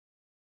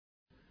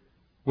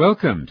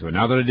Welcome to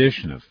another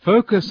edition of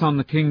Focus on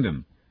the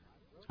Kingdom.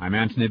 I'm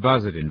Anthony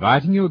Buzzard,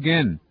 inviting you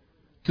again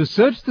to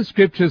search the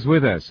Scriptures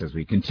with us as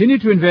we continue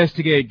to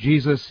investigate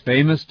Jesus'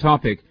 famous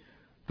topic,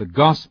 the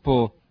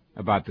gospel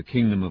about the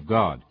kingdom of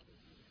God.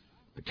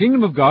 The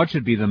kingdom of God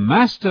should be the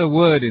master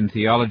word in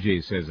theology,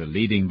 says a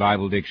leading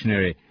Bible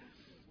dictionary.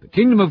 The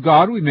kingdom of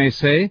God, we may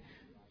say,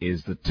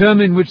 is the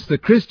term in which the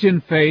Christian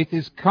faith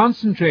is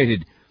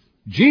concentrated.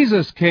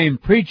 Jesus came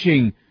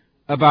preaching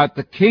about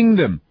the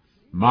kingdom.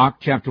 Mark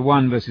chapter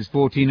 1, verses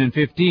 14 and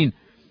 15.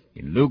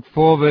 In Luke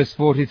 4, verse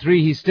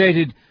 43, he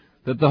stated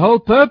that the whole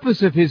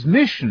purpose of his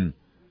mission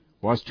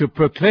was to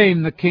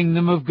proclaim the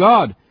kingdom of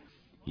God.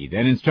 He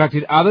then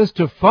instructed others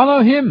to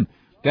follow him,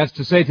 that's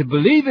to say, to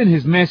believe in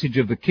his message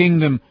of the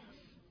kingdom,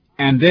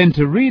 and then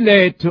to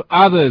relay it to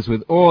others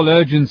with all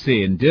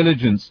urgency and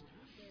diligence.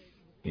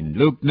 In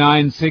Luke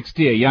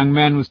 9:60, a young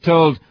man was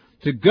told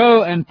to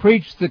go and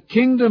preach the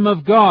kingdom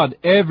of God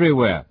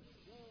everywhere.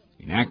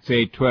 In Acts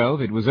 8:12,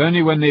 it was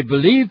only when they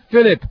believed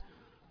Philip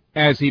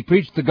as he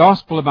preached the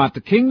gospel about the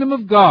kingdom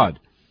of God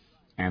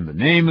and the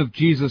name of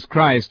Jesus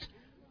Christ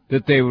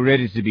that they were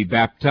ready to be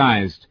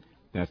baptized,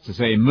 that's to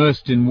say,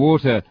 immersed in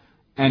water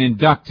and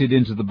inducted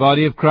into the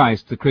body of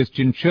Christ, the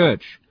Christian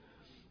church.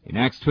 In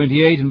Acts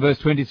 28 and verse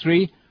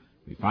 23,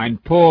 we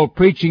find Paul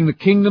preaching the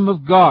kingdom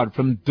of God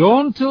from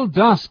dawn till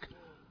dusk,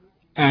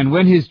 and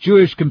when his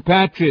Jewish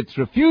compatriots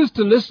refused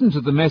to listen to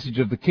the message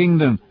of the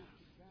kingdom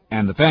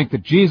and the fact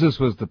that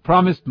Jesus was the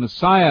promised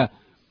Messiah,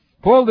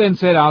 Paul then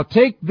said, I'll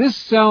take this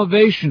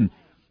salvation,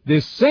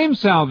 this same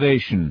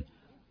salvation,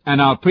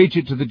 and I'll preach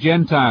it to the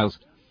Gentiles.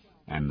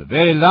 And the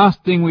very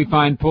last thing we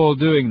find Paul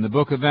doing in the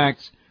book of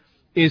Acts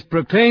is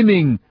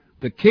proclaiming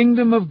the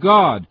kingdom of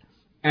God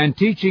and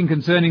teaching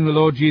concerning the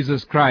Lord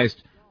Jesus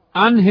Christ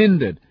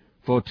unhindered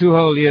for 2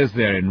 whole years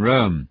there in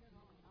Rome.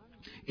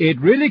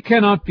 It really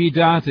cannot be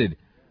doubted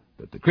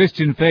that the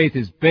Christian faith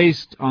is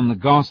based on the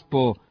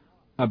gospel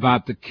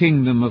about the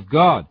kingdom of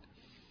God.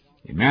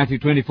 In Matthew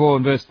 24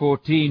 and verse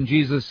 14,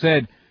 Jesus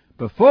said,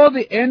 before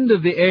the end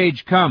of the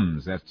age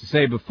comes, that's to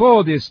say,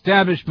 before the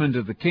establishment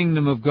of the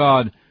kingdom of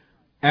God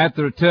at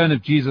the return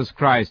of Jesus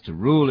Christ to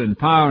rule in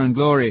power and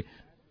glory,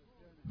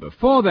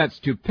 before that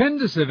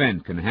stupendous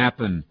event can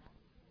happen,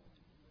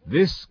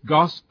 this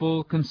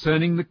gospel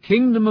concerning the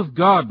kingdom of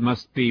God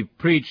must be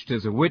preached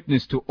as a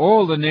witness to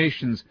all the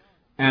nations,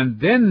 and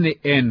then the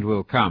end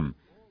will come.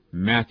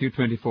 Matthew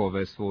 24,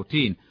 verse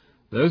 14.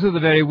 Those are the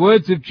very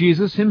words of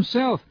Jesus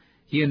himself.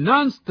 He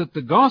announced that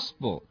the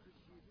gospel,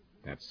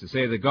 that's to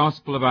say, the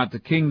gospel about the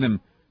kingdom,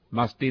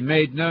 must be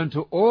made known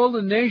to all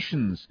the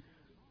nations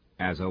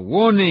as a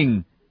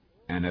warning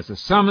and as a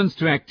summons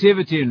to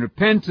activity and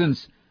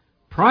repentance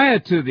prior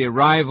to the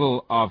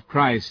arrival of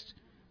Christ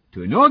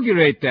to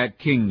inaugurate that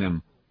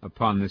kingdom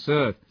upon this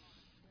earth.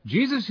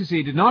 Jesus, you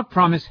see, did not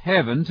promise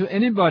heaven to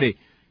anybody.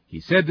 He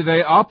said the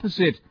very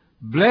opposite.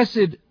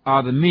 Blessed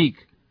are the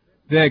meek.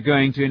 They're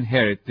going to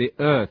inherit the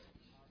earth,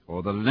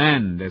 or the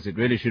land, as it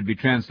really should be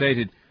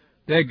translated.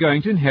 They're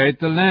going to inherit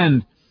the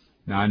land.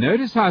 Now,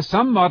 notice how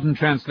some modern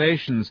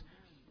translations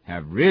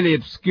have really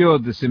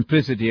obscured the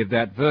simplicity of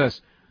that verse.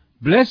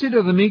 Blessed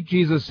are the meek,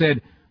 Jesus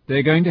said.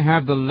 They're going to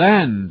have the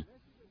land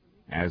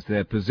as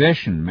their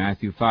possession,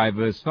 Matthew 5,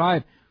 verse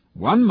 5.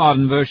 One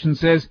modern version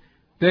says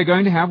they're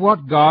going to have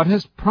what God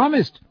has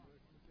promised.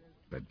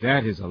 But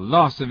that is a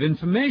loss of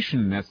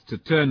information. That's to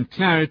turn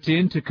clarity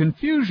into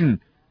confusion.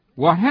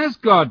 What has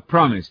God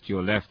promised,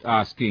 you're left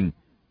asking,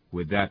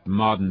 with that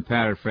modern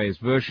paraphrased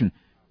version?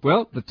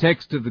 Well, the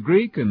text of the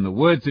Greek and the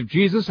words of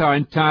Jesus are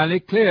entirely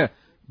clear.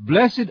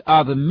 Blessed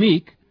are the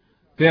meek.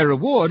 Their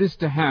reward is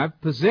to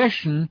have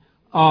possession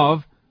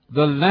of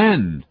the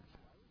land.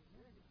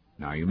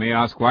 Now, you may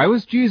ask, why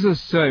was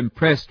Jesus so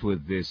impressed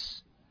with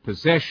this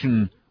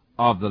possession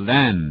of the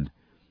land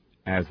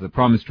as the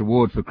promised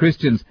reward for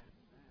Christians?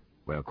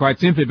 Well, quite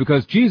simply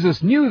because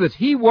Jesus knew that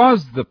he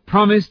was the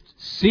promised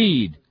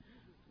seed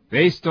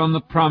based on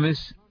the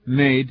promise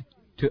made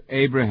to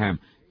Abraham.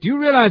 Do you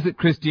realize that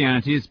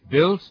Christianity is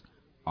built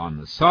on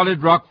the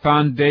solid rock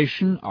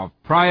foundation of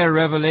prior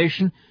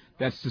revelation?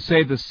 That's to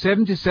say, the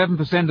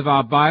 77% of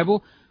our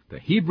Bible, the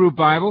Hebrew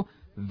Bible,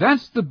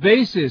 that's the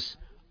basis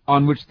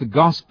on which the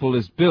gospel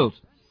is built.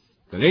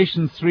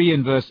 Galatians 3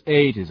 and verse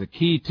 8 is a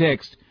key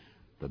text.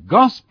 The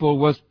gospel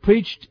was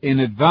preached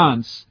in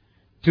advance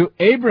to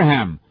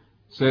Abraham,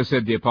 so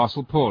said the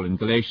Apostle Paul in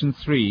Galatians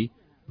 3,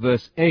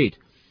 verse 8.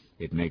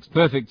 It makes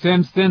perfect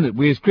sense, then, that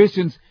we as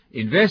Christians,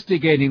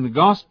 investigating the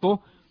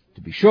gospel,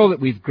 to be sure that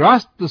we've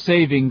grasped the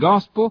saving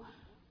gospel,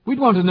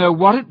 we'd want to know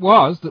what it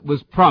was that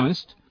was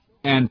promised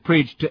and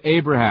preached to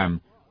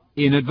Abraham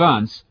in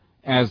advance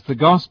as the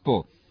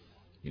gospel.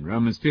 In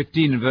Romans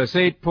 15 and verse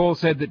 8, Paul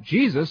said that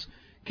Jesus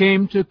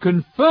came to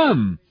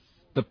confirm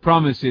the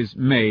promises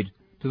made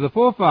to the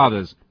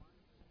forefathers.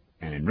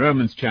 And in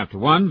Romans chapter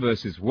 1,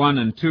 verses 1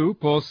 and 2,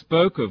 Paul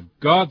spoke of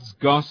God's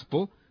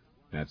gospel,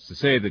 that's to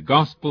say, the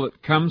gospel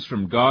that comes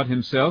from God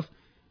himself,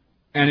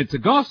 and it's a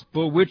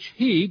gospel which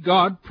he,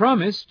 God,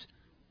 promised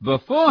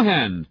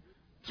beforehand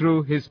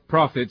through his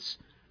prophets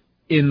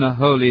in the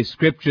Holy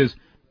Scriptures.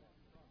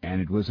 And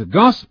it was a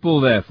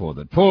gospel, therefore,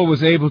 that Paul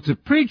was able to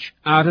preach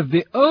out of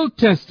the Old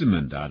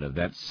Testament, out of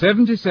that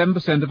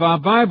 77% of our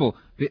Bible,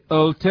 the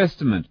Old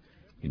Testament.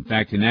 In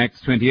fact, in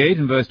Acts 28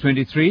 and verse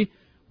 23,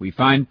 we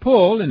find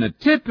Paul in a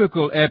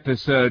typical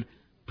episode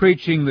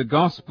preaching the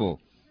gospel.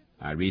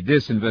 I read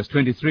this in verse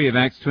 23 of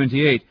Acts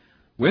 28.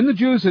 When the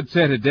Jews had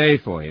set a day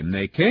for him,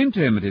 they came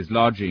to him at his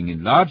lodging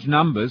in large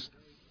numbers,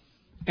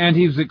 and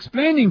he was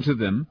explaining to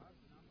them,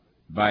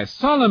 by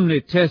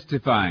solemnly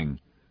testifying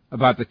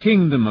about the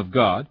kingdom of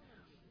God,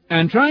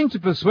 and trying to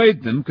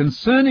persuade them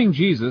concerning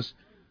Jesus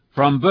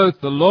from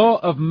both the law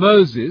of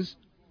Moses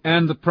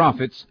and the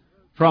prophets,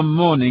 from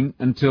morning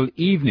until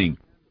evening.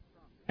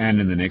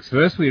 And in the next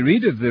verse we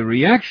read of the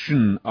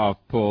reaction of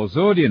Paul's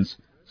audience.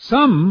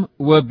 Some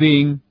were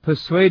being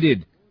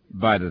persuaded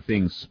by the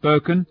things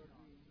spoken,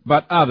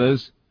 but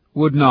others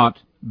would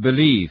not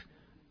believe.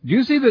 Do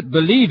you see that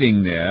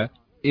believing there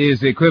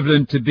is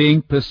equivalent to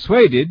being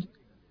persuaded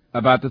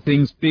about the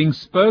things being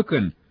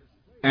spoken?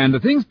 And the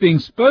things being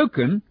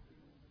spoken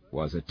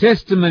was a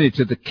testimony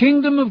to the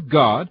kingdom of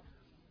God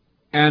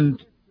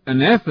and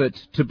an effort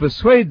to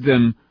persuade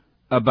them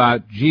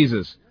about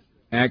Jesus.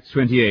 Acts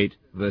 28,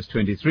 verse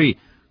 23.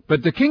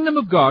 But the kingdom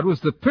of God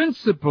was the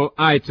principal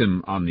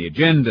item on the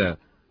agenda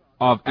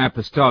of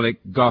apostolic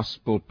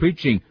gospel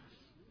preaching.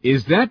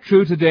 Is that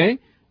true today?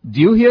 Do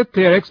you hear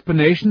clear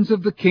explanations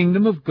of the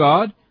kingdom of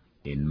God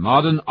in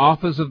modern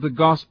offers of the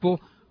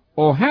gospel?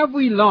 Or have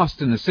we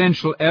lost an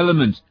essential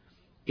element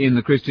in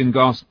the Christian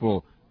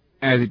gospel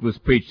as it was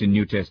preached in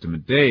New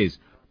Testament days?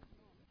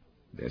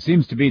 There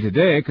seems to be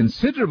today a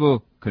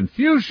considerable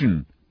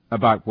confusion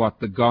about what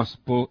the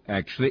gospel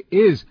actually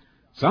is.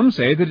 Some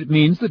say that it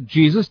means that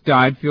Jesus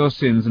died for your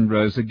sins and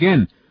rose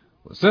again.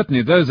 Well,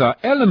 certainly those are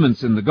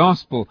elements in the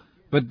gospel,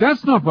 but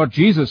that's not what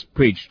Jesus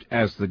preached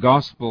as the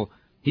gospel.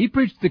 He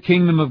preached the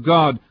kingdom of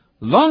God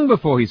long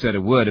before he said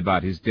a word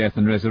about his death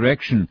and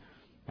resurrection.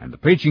 And the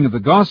preaching of the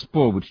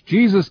gospel which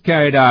Jesus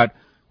carried out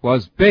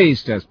was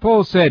based, as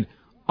Paul said,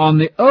 on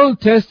the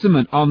Old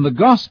Testament, on the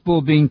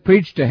gospel being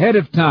preached ahead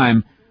of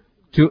time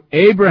to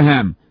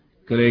Abraham.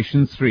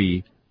 Galatians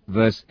 3,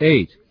 verse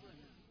 8.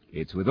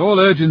 It's with all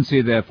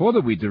urgency, therefore,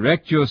 that we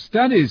direct your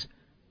studies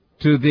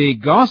to the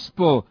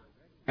gospel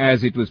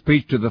as it was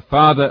preached to the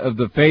father of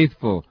the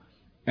faithful,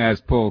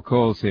 as Paul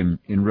calls him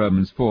in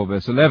Romans 4,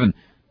 verse 11.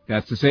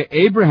 That's to say,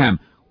 Abraham.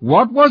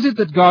 What was it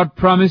that God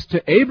promised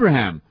to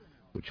Abraham,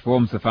 which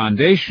forms the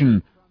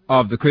foundation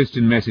of the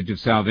Christian message of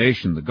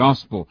salvation, the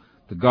gospel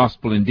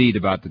indeed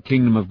about the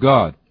kingdom of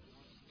God?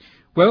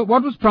 Well,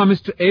 what was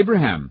promised to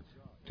Abraham?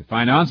 To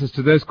find answers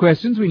to those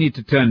questions, we need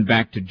to turn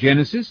back to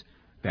Genesis,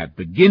 that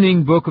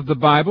beginning book of the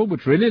Bible,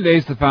 which really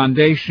lays the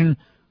foundation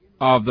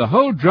of the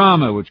whole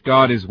drama which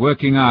God is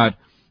working out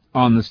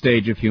on the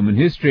stage of human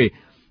history.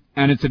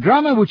 And it's a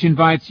drama which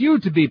invites you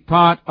to be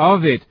part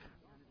of it.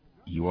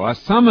 You are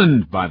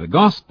summoned by the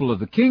gospel of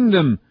the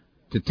kingdom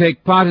to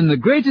take part in the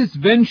greatest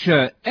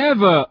venture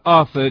ever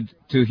offered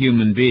to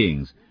human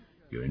beings.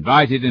 You're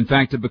invited, in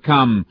fact, to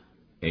become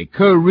a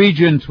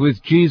co-regent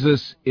with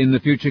Jesus in the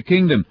future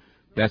kingdom.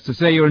 That's to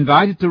say, you're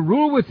invited to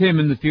rule with him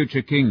in the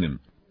future kingdom.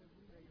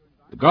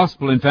 The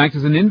gospel, in fact,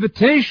 is an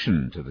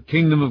invitation to the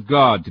kingdom of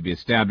God to be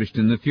established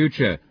in the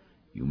future.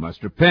 You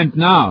must repent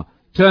now,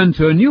 turn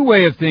to a new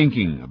way of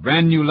thinking, a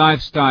brand new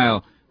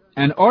lifestyle,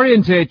 and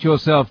orientate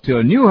yourself to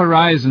a new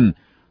horizon,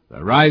 the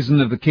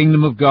horizon of the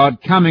kingdom of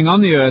God coming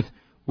on the earth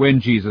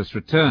when Jesus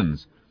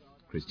returns.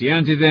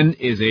 Christianity, then,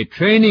 is a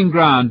training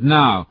ground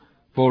now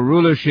for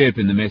rulership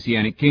in the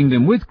Messianic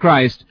kingdom with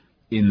Christ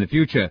in the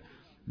future.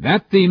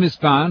 That theme is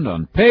found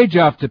on page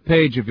after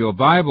page of your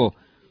Bible,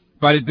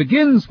 but it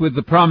begins with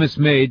the promise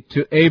made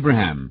to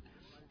Abraham.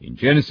 In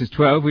Genesis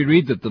 12, we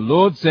read that the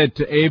Lord said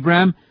to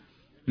Abraham,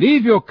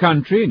 "Leave your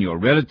country and your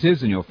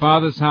relatives and your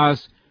father's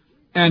house,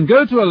 and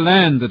go to a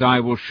land that I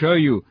will show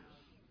you.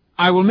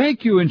 I will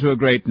make you into a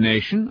great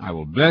nation. I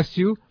will bless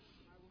you.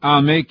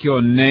 I'll make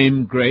your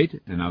name great."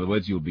 In other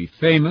words, you'll be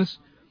famous,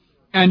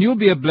 and you'll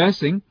be a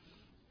blessing,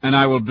 and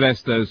I will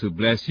bless those who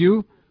bless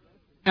you,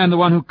 and the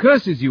one who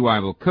curses you I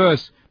will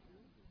curse,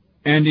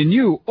 and in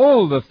you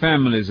all the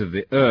families of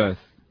the earth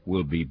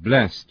will be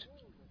blessed.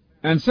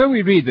 And so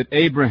we read that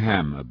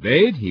Abraham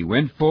obeyed. He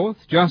went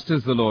forth just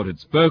as the Lord had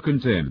spoken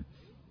to him.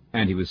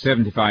 And he was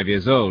 75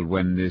 years old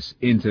when this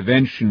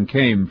intervention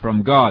came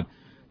from God.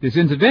 This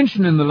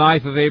intervention in the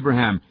life of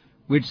Abraham,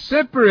 which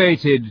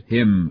separated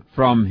him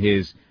from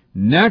his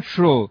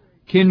natural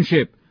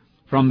kinship,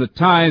 from the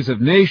ties of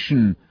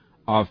nation,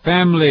 of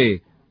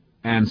family,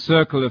 and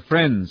circle of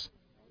friends.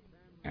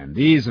 And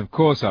these, of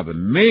course, are the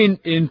main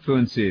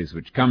influences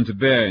which come to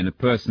bear in a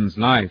person's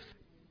life.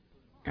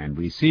 And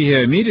we see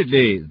here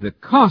immediately the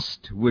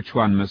cost which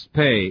one must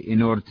pay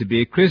in order to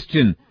be a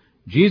Christian.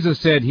 Jesus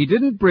said he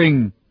didn't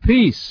bring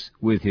peace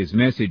with his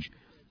message.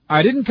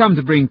 I didn't come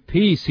to bring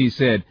peace, he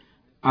said.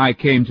 I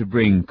came to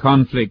bring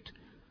conflict.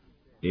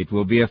 It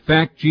will be a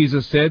fact,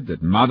 Jesus said,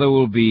 that mother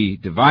will be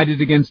divided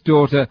against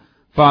daughter,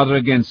 father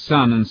against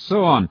son, and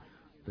so on.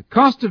 The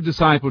cost of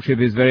discipleship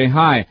is very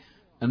high.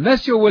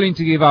 Unless you're willing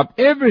to give up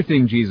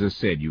everything, Jesus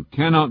said, you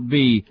cannot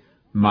be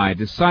my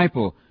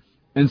disciple.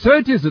 And so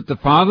it is that the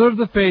father of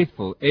the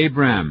faithful,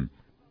 Abraham,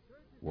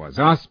 was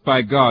asked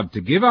by God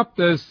to give up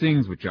those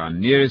things which are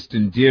nearest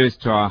and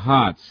dearest to our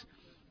hearts,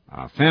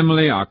 our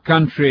family, our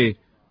country,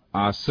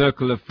 our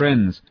circle of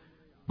friends,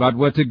 but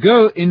were to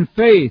go in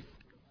faith,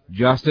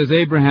 just as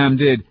Abraham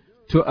did,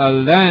 to a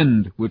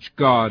land which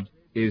God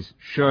is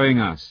showing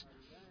us.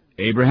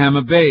 Abraham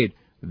obeyed.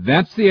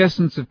 That's the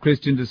essence of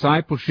Christian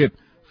discipleship.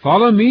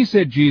 Follow me,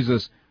 said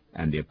Jesus,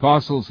 and the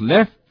apostles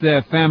left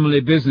their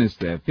family business,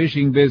 their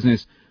fishing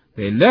business.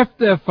 They left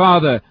their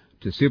father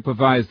to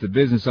supervise the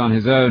business on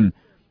his own,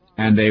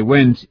 and they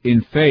went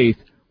in faith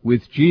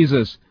with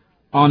Jesus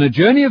on a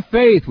journey of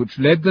faith which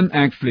led them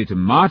actually to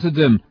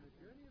martyrdom,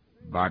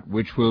 but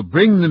which will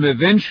bring them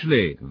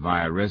eventually,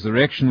 via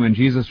resurrection when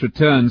Jesus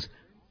returns,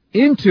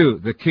 into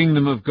the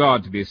kingdom of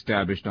God to be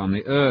established on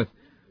the earth.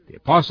 The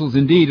apostles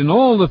indeed, and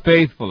all the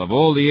faithful of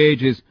all the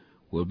ages,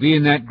 will be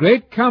in that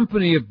great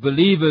company of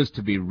believers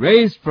to be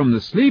raised from the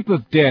sleep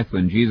of death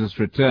when Jesus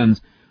returns,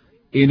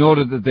 in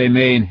order that they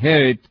may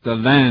inherit the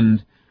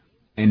land,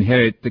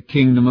 inherit the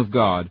kingdom of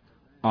God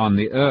on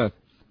the earth.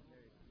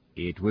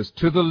 It was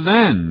to the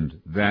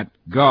land that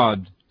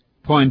God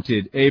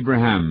pointed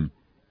Abraham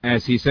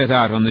as he set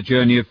out on the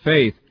journey of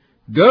faith.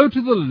 Go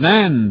to the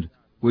land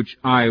which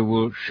I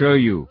will show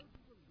you.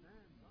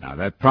 Now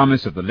that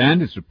promise of the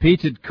land is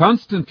repeated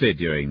constantly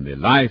during the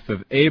life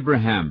of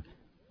Abraham.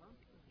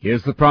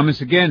 Here's the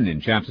promise again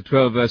in chapter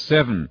 12, verse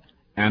 7.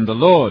 And the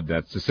Lord,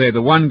 that's to say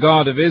the one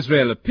God of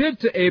Israel, appeared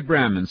to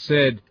Abraham and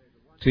said,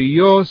 to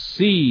your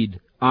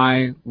seed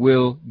I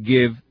will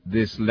give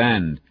this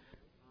land.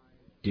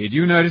 Did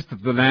you notice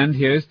that the land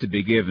here is to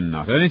be given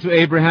not only to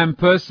Abraham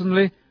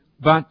personally,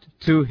 but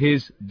to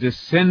his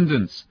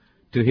descendants,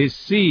 to his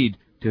seed,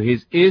 to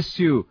his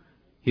issue?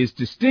 His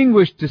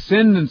distinguished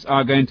descendants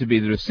are going to be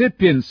the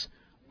recipients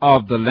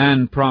of the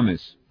land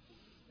promise.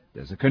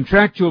 There's a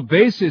contractual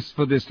basis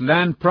for this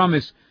land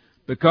promise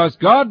because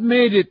God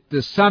made it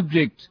the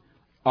subject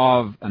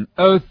of an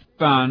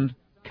oath-bound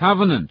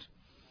covenant.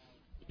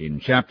 In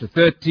chapter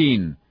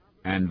 13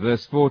 and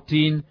verse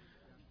 14,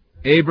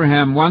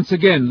 Abraham once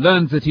again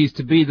learns that he's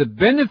to be the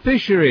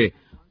beneficiary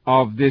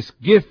of this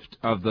gift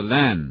of the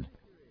land.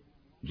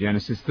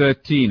 Genesis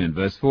 13 and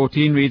verse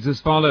 14 reads as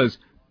follows,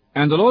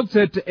 And the Lord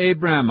said to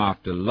Abraham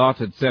after Lot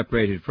had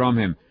separated from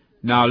him,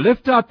 Now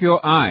lift up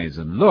your eyes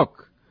and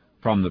look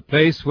from the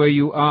place where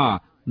you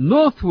are,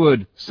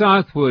 northward,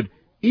 southward,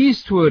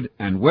 eastward,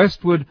 and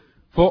westward,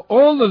 for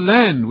all the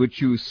land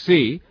which you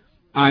see,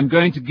 I'm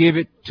going to give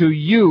it to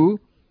you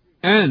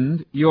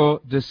and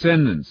your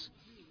descendants.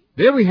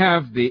 There we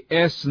have the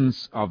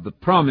essence of the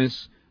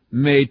promise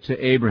made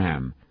to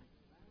Abraham.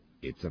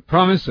 It's a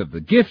promise of the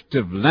gift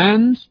of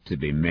land to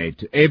be made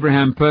to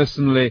Abraham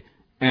personally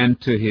and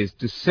to his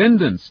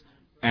descendants,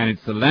 and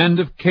it's the land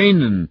of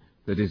Canaan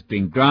that is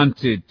being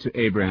granted to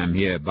Abraham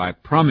here by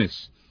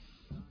promise.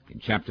 In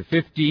chapter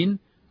 15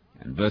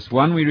 and verse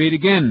 1 we read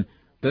again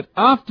that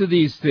after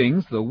these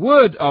things the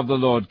word of the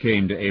Lord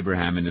came to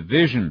Abraham in a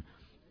vision.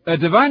 A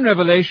divine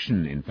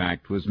revelation, in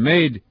fact, was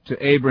made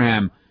to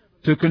Abraham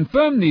to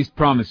confirm these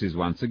promises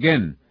once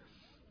again.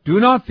 Do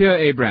not fear,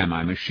 Abraham,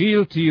 I'm a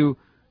shield to you.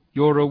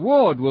 Your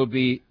reward will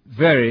be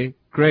very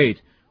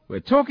great. We're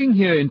talking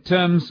here in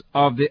terms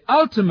of the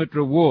ultimate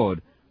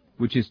reward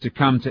which is to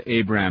come to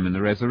Abraham in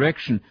the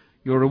resurrection.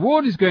 Your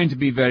reward is going to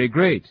be very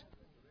great.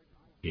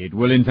 It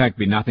will in fact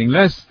be nothing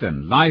less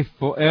than life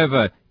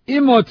forever,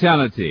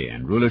 immortality,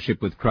 and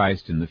rulership with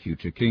Christ in the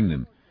future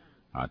kingdom.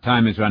 Our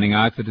time is running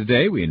out for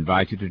today. We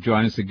invite you to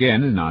join us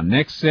again in our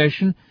next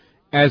session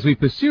as we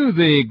pursue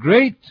the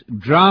great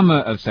drama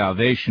of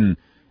salvation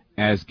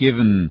as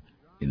given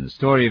in the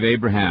story of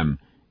Abraham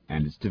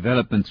and its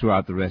development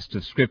throughout the rest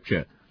of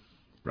Scripture.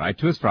 Write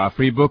to us for our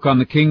free book on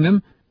the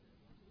kingdom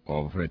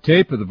or for a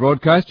tape of the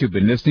broadcast you've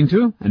been listening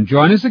to, and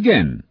join us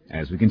again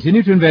as we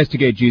continue to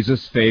investigate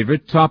Jesus'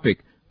 favorite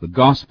topic, the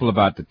gospel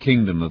about the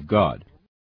kingdom of God.